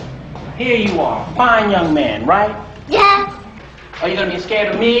 Here you are. Fine young man, right? Yes. Are you going to be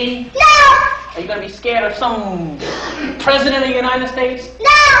scared of me? No. Are you going to be scared of some president of the United States? No.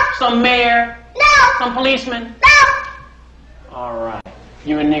 Some mayor? No. Some policeman? No. All right.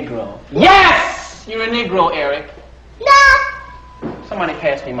 You're a Negro. Yes! You're a Negro, Eric. No. Somebody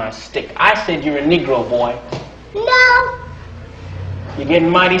pass me my stick. I said you're a Negro, boy. No. You're getting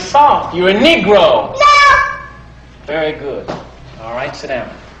mighty soft. You're a Negro. No. Very good. All right, sit down.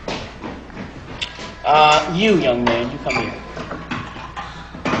 You, young man, you come here.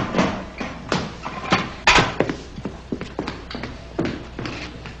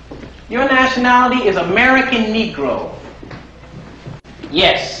 Your nationality is American Negro.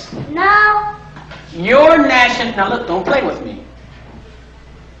 Yes. No. Your nation... Now look, don't play with me.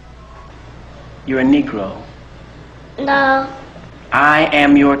 You're a Negro. No. I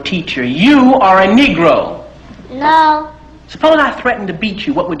am your teacher. You are a Negro. No. Suppose I threatened to beat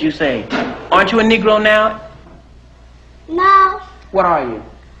you. What would you say? Aren't you a Negro now? No. What are you?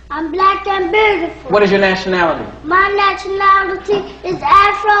 I'm black and beautiful. What is your nationality? My nationality is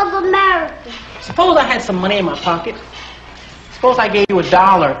Afro-American. Suppose I had some money in my pocket. Suppose I gave you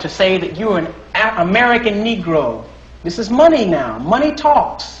 $1 to say that you're an American Negro. This is money now. Money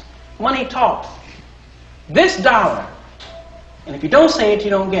talks. Money talks. This $1 And if you don't say it, you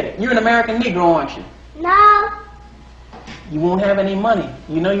don't get it. You're an American Negro, aren't you? No. You won't have any money.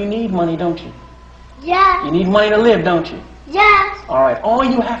 You know you need money, don't you? Yeah. You need money to live, don't you? Yes. All right. All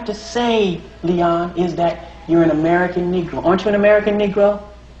you have to say, Leon, is that you're an American Negro. Aren't you an American Negro?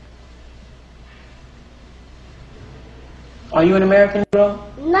 Are you an American Negro?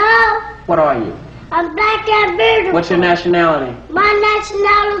 No. What are you? I'm black and beautiful. What's your nationality? My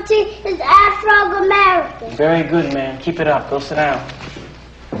nationality is Afro-American. Very good, man. Keep it up. Go sit down.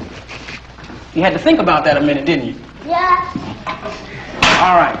 You had to think about that a minute, didn't you? Yeah.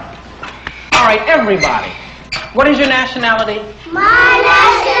 All right. All right, everybody. What is your nationality? My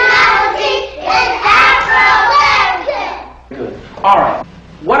nationality is Afro-American. Good. All right.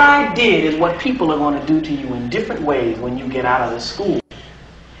 What I did is what people are going to do to you in different ways when you get out of the school.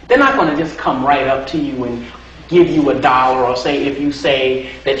 They're not going to just come right up to you and give you $1 or say, if you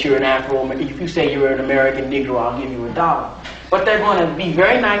say that you're an if you say you're an American Negro, I'll give you $1. But they're going to be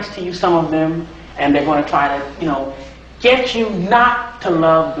very nice to you, some of them, and they're going to try to, get you not to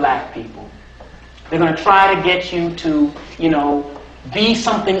love black people. They're going to try to get you to, be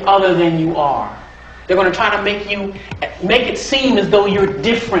something other than you are. They're going to try to make it seem as though you're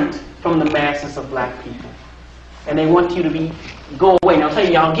different from the masses of black people. And they want you to go away. Now, I'll tell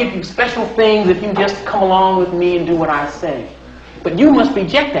you, I'll give you special things if you just come along with me and do what I say. But you must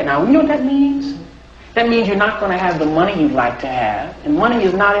reject that. Now, you know what that means? That means you're not going to have the money you'd like to have. And money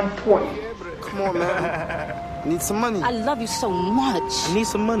is not important. Come on, man. I need some money. I love you so much. I need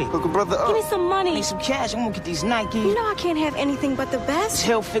some money. Hook a brother up. Give me some money. I need some cash. I'm gonna get these Nike. You know I can't have anything but the best. This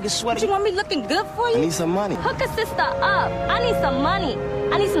hell-figure sweater. But you want me looking good for you? I need some money. Hook a sister up. I need some money.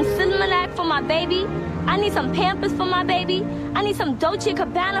 I need some Similac for my baby. I need some Pampers for my baby. I need some Dolce &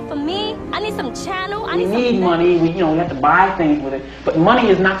 Gabbana for me. I need some Channel. I need We need money. We have to buy things with it. But money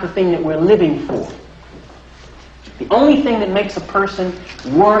is not the thing that we're living for. The only thing that makes a person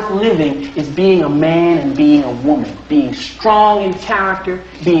worth living is being a man and being a woman. Being strong in character,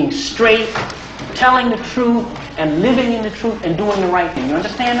 being straight, telling the truth, and living in the truth and doing the right thing. You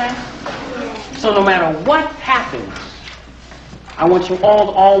understand that? So no matter what happens, I want you all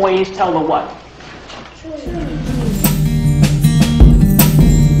to always tell the what?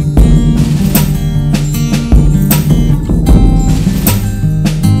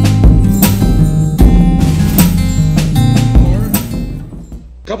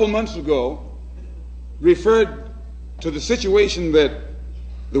 A couple months ago, referred to the situation that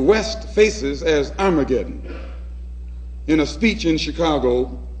the West faces as Armageddon in a speech in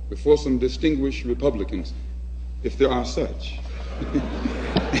Chicago before some distinguished Republicans, if there are such.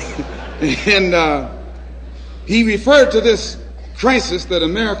 And he referred to this crisis that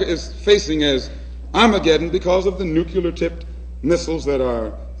America is facing as Armageddon because of the nuclear-tipped missiles that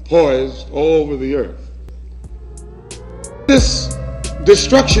are poised all over the earth. This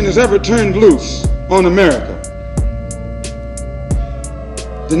destruction is ever turned loose on America.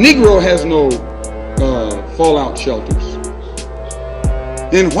 The Negro has no fallout shelters.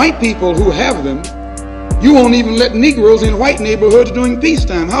 And white people who have them, you won't even let Negroes in white neighborhoods during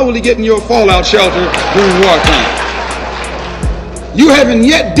peacetime. How will he get in your fallout shelter during wartime? You haven't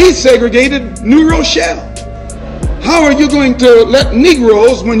yet desegregated New Rochelle. How are you going to let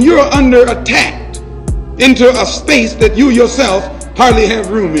Negroes, when you're under attack, into a space that you yourself hardly have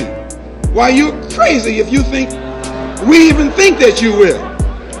room in? Why, you're crazy if you think we even think that you will.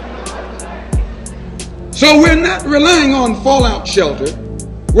 So we're not relying on fallout shelter.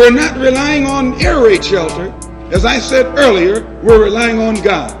 We're not relying on air raid shelter. As I said earlier, we're relying on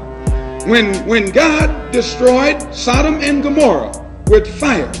God. When God destroyed Sodom and Gomorrah with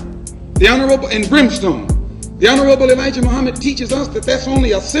fire, the Honorable and brimstone, the Honorable Elijah Muhammad teaches us that that's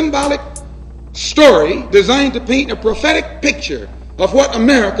only a symbolic story designed to paint a prophetic picture of what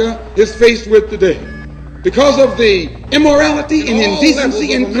America is faced with today. Because of the immorality and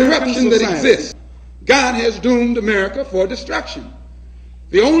indecency and corruption that exists, God has doomed America for destruction.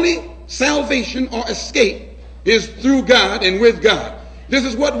 The only salvation or escape is through God and with God. This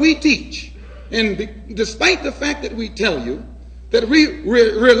is what we teach. And despite the fact that we tell you that we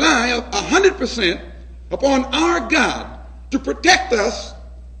rely 100% upon our God to protect us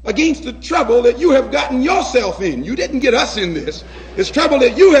against the trouble that you have gotten yourself in. You didn't get us in this. It's trouble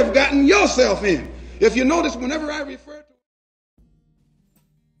that you have gotten yourself in. If you notice, whenever I refer to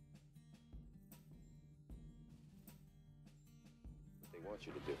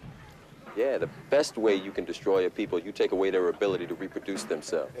Yeah, the best way you can destroy a people, you take away their ability to reproduce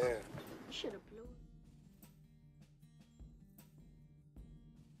themselves. Yeah.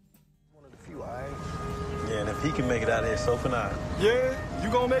 One of the few, all right? Yeah, and if he can make it out of here, so can I. Yeah? You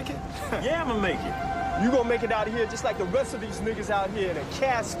gonna make it? Yeah, I'm gonna make it. You gonna make it out of here just like the rest of these niggas out here in a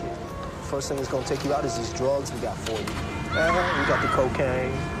casket. First thing that's gonna take you out is these drugs we got for you. We got the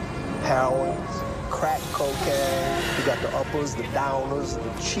cocaine, heroin, crack cocaine. We got the uppers, the downers, the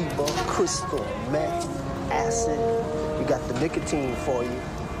chiba, crystal, meth, acid. We got the nicotine for you.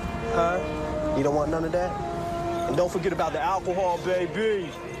 You don't want none of that? And don't forget about the alcohol, baby.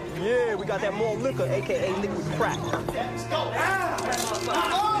 Yeah, we got that malt liquor, a.k.a. liquid crack. Let's go.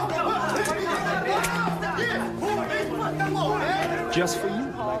 Just for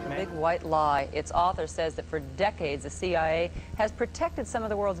you. Called The Big White Lie. Its author says that for decades, the CIA has protected some of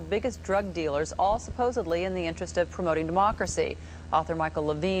the world's biggest drug dealers, all supposedly in the interest of promoting democracy. Author Michael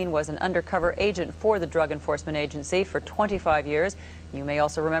Levine was an undercover agent for the Drug Enforcement Agency for 25 years. You may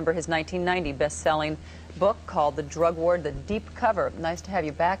also remember his 1990 best-selling book called The Drug War, The Deep Cover. Nice to have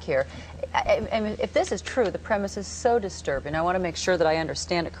you back here. And if this is true, the premise is so disturbing. I want to make sure that I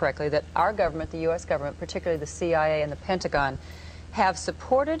understand it correctly, that our government, the U.S. government, particularly the CIA and the Pentagon, have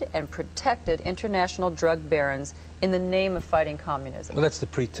supported and protected international drug barons in the name of fighting communism. Well, that's the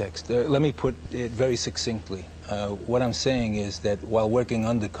pretext. Let me put it very succinctly. What I'm saying is that while working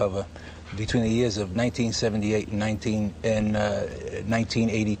undercover between the years of 1978 and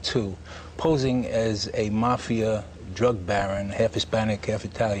 1982, posing as a mafia drug baron, half Hispanic, half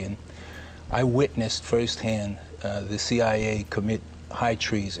Italian, I witnessed firsthand the CIA commit high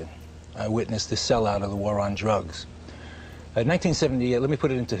treason. I witnessed the sellout of the war on drugs. 1978, let me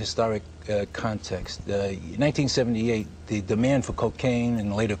put it into historic context. 1978, the demand for cocaine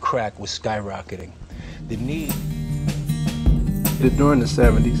and later crack was skyrocketing. The need... During the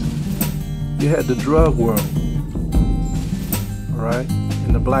 70s, you had the drug world, all right?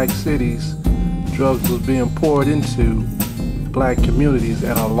 In the black cities, drugs was being poured into black communities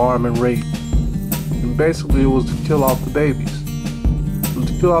at an alarming rate. And basically, it was to kill off the babies. It was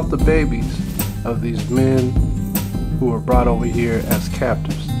to kill off the babies of these men who were brought over here as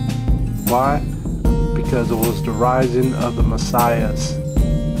captives. Why? Because it was the rising of the messiahs.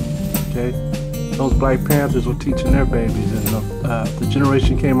 Okay? Those Black Panthers were teaching their babies, and the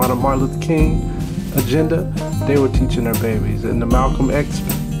generation came out of Martin Luther King agenda, they were teaching their babies. And the Malcolm X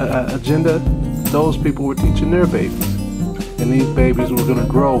agenda, those people were teaching their babies. And these babies were going to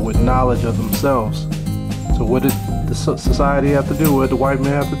grow with knowledge of themselves. So what did the society have to do? What did the white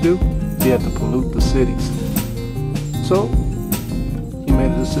man have to do? He had to pollute the cities. So he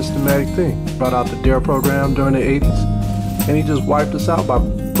made it a systematic thing. Brought out the DARE program during the 80s, and he just wiped us out by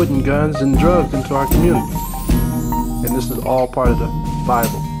putting guns and drugs into our communities. And this is all part of the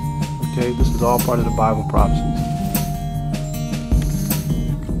Bible. Okay, this is all part of the Bible prophecies.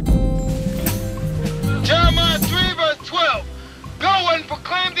 Jeremiah 3 verse 12. Go and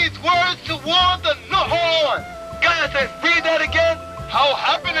proclaim these words toward the north. Hold on. God says, read that again. How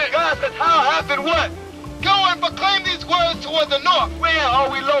happened it? God says, how happened what? Go and proclaim these words toward the north. Where are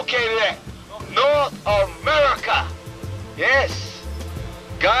we located at? North America. Yes.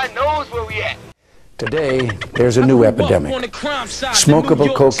 God knows where we at. Today, there's a new epidemic,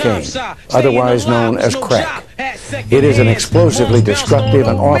 smokable cocaine, otherwise known as crack. It is an explosively destructive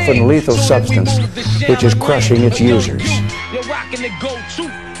and often lethal substance which is crushing its users.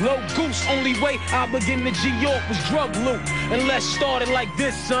 Low goose, only way I begin to G-York was drug loot. And let's start it like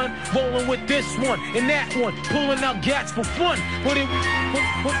this, son. Rolling with this one and that one, pulling out gats for fun. But it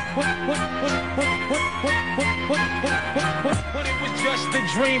was just a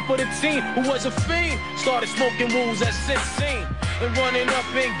dream for the teen who was a fiend. Started smoking wools at 16 and running up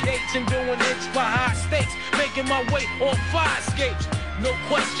in gates and doing hits for high stakes, making my way on fire escapes. No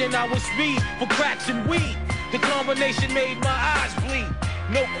question I was speed for cracks and weed. The combination made my eyes bleed.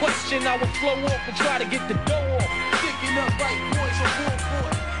 No question I would flow off and try to get the dough off. Picking up right boys on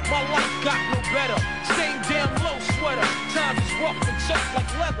board. My life got no better. Same damn low sweater. Times is rough and tough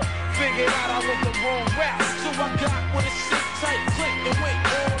like leather. Figured out I went the wrong route. So I got with a sit tight click and went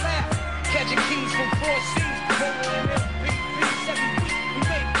all out. Catching keys from 4 C's. Rolling in MPVs every week. We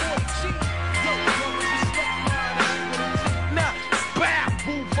made 40 cheese. Yo, respect mine. Nah, bow.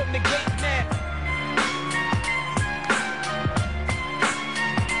 Move from the gate now.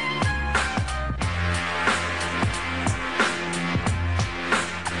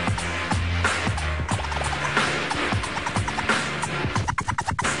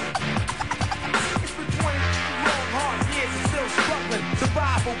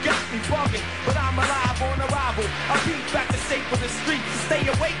 Survival got me bugging, but I'm alive on arrival. I beat back the shape of the streets, stay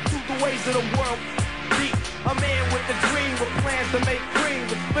awake to the ways of the world. Deep, a man with a dream, with plans to make cream,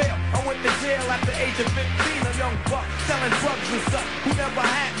 but fail. I went to jail at the age of 15, a young buck selling drugs and such, who never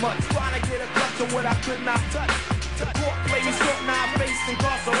had much, trying to get a clutch of what I could not touch. The court played me short, now I face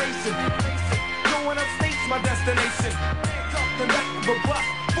incarceration. Growing up destination. Handcuffed and back of a bus,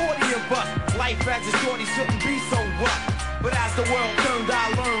 40 and bust. Life as a shorty shouldn't be so rough. But as the world turned, I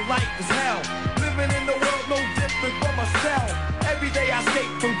learned life is hell. Living in the world no different from a cell. Every day I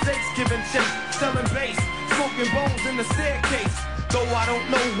escape from Jake's giving chase, selling bass, smoking bones in the staircase. Though I don't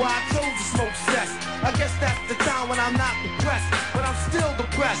know why I chose to smoke cess. I guess that's the time when I'm not depressed, but I'm still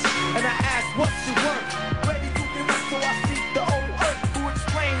depressed. And I ask, what's your work? Ready to give up, so I seek the old earth to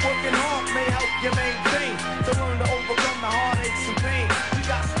explain working hard may help you maintain. To learn to overcome the heartaches and pain. You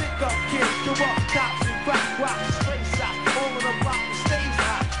got stick up kids, corrupt cops and crack rocks, straight shots, all in the block and stage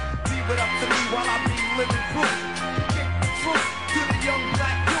hot. Leave it up to me while I be living proof. Kick the truth to the young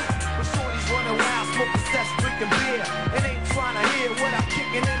black youth. But shorties running wild, smoking cess, drinking beer, and ain't trying to hear what I'm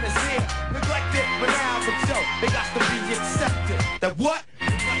kicking in his ear. Neglected, but now, but yo, they got to be accepted. That what?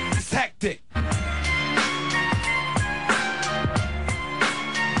 Life is hectic.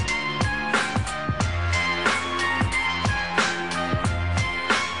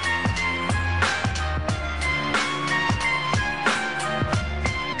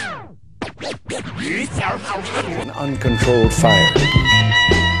 An uncontrolled fire.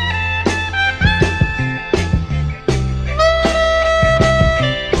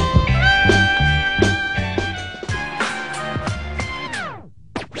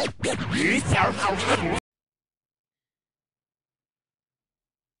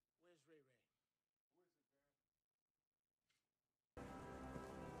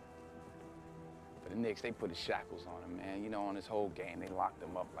 But the Knicks, they put the shackles on him, man. You know, on this whole game, they locked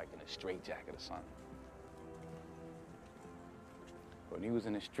him up like in a straitjacket or something. When he was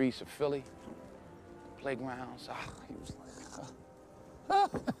in the streets of Philly, playgrounds, he was like,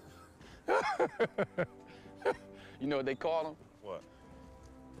 You know what they call him? What?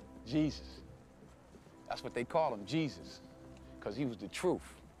 Jesus. That's what they call him, Jesus, because he was the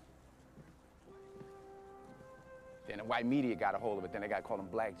truth. Then the white media got a hold of it, then they got to call him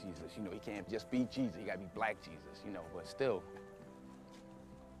Black Jesus. You know, he can't just be Jesus, he got to be Black Jesus, you know, but still,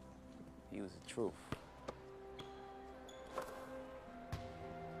 he was the truth.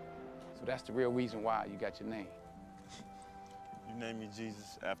 So that's the real reason why you got your name. You named me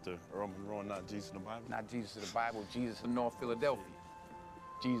Jesus after Earl Monroe, not Jesus in the Bible? Not Jesus of the Bible, Jesus of North Philadelphia.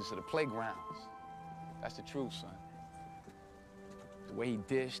 Jesus of the playgrounds. That's the truth, son. The way he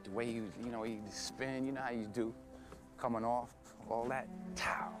dished, the way he, you know, he spin, you know how you do. Coming off, all that,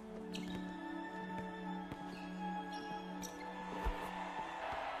 tow.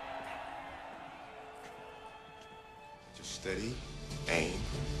 Just steady, aim,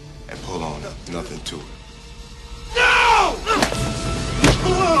 and pull on it. Nothing to it. No!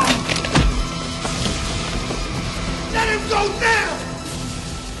 Let him go down!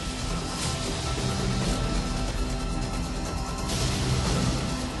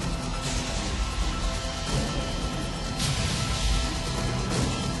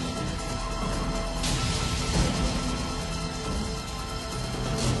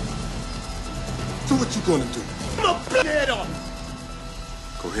 So what you gonna do? I'm gonna blow your head off!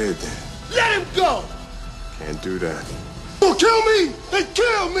 Go ahead then. Let him go! Can't do that. Gonna kill me! Then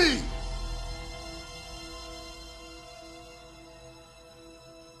kill me!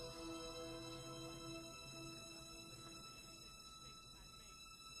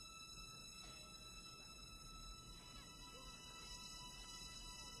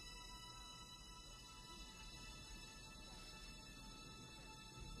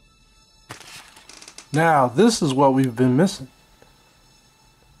 Now, this is what we've been missing.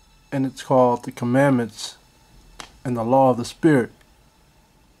 And it's called the commandments and the law of the Spirit.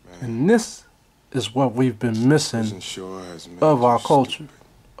 And this is what we've been missing of our culture,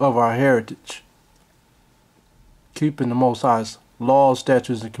 of our heritage. Keeping the Most High's laws,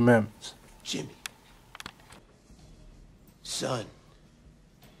 statutes, and commandments. Jimmy, son,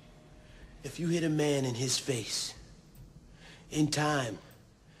 if you hit a man in his face, in time,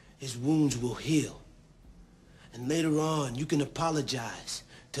 his wounds will heal. And later on, you can apologize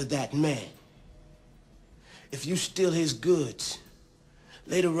to that man. If you steal his goods,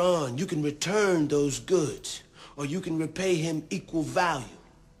 later on, you can return those goods, or you can repay him equal value.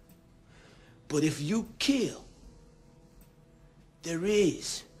 But if you kill, there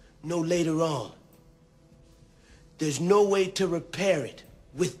is no later on. There's no way to repair it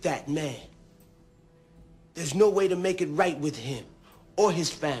with that man. There's no way to make it right with him or his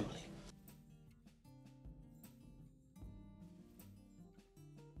family.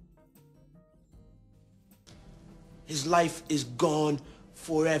 His life is gone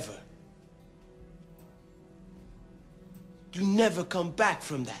forever. You never come back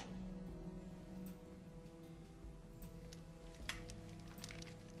from that.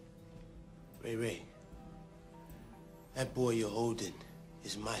 Ray, That boy you're holding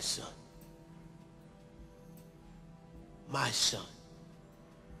is my son. My son.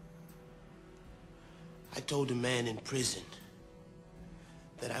 I told a man in prison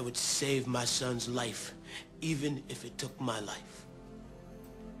that I would save my son's life, even if it took my life.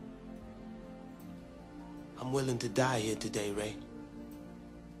 I'm willing to die here today, Ray.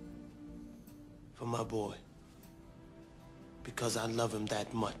 For my boy. Because I love him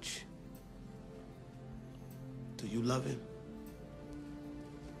that much. Do you love him?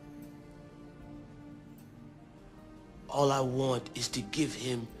 All I want is to give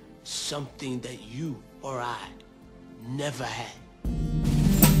him something that you or I never had. We're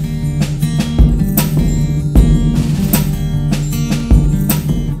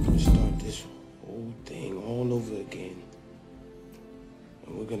gonna start this whole thing all over again.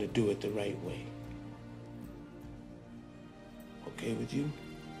 And we're gonna do it the right way. Okay with you?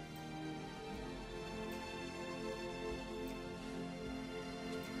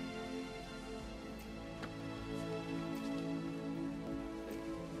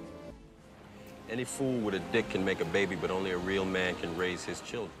 Any fool with a dick can make a baby, but only a real man can raise his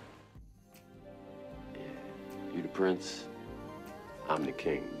children. Yeah. You the prince, I'm the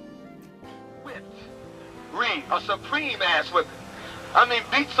king. Whipped. Reed, a supreme ass whipping. I mean,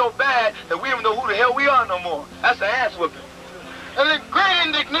 beat so bad that we don't know who the hell we are no more. That's an ass whipping. And then great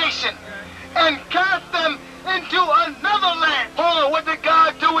indignation, and cast them into another land. Hold on, what did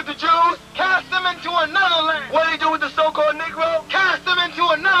God do with the Jews? Cast them into another land. What did he do with the so-called Negro? Cast them into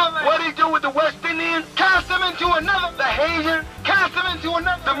another land. What did he do with the West Indians? Cast them into another. The Haitian? Cast them into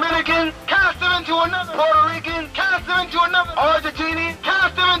another. Dominican? Cast them into another. Puerto Rican? Cast them into another. Argentinian?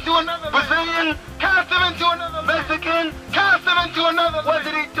 Cast them into another. Brazilian? Cast them into another. Mexican? Cast them into another. What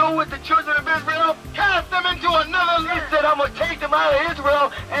did he do with the children of Israel? Cast them into another land. He said, I'm going to take them out of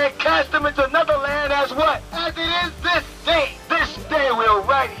Israel and cast them into another land as what? As it is this day. This day we're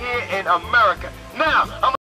right here in America.